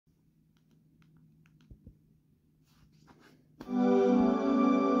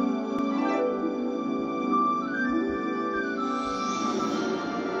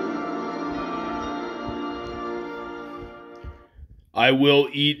I will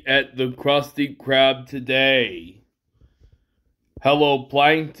eat at the Krusty Krab today. Hello,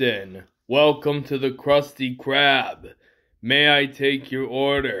 Plankton. Welcome to the Krusty Krab. May I take your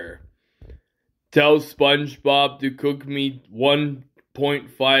order? Tell SpongeBob to cook me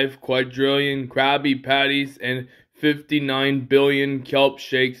 1.5 quadrillion Krabby Patties and 59 billion kelp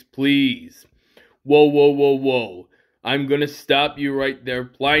shakes, please. Whoa, whoa, whoa, whoa. I'm gonna stop you right there,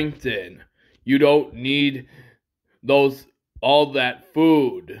 Plankton. You don't need all that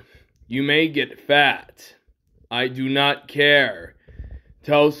food. You may get fat. I do not care.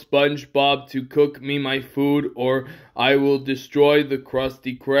 Tell SpongeBob to cook me my food or I will destroy the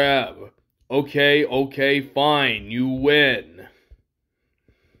Krusty Krab. Okay, fine, you win.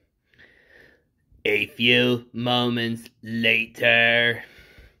 A few moments later.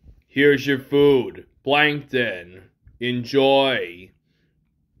 Here's your food, Plankton. Enjoy.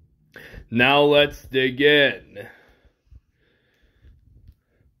 Now let's dig in.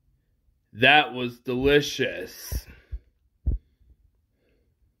 That was delicious.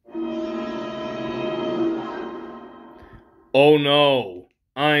 Oh no,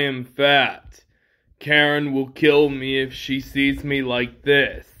 I am fat. Karen will kill me if she sees me like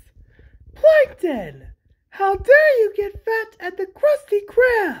this. Plankton! How dare you get fat at the Krusty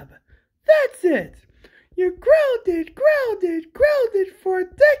Krab? That's it! You're grounded for a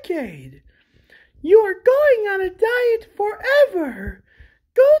decade. You are going on a diet forever.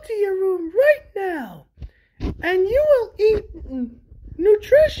 Go to your room right now, and you will eat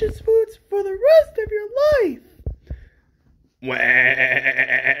nutritious foods for the rest of your life. Well,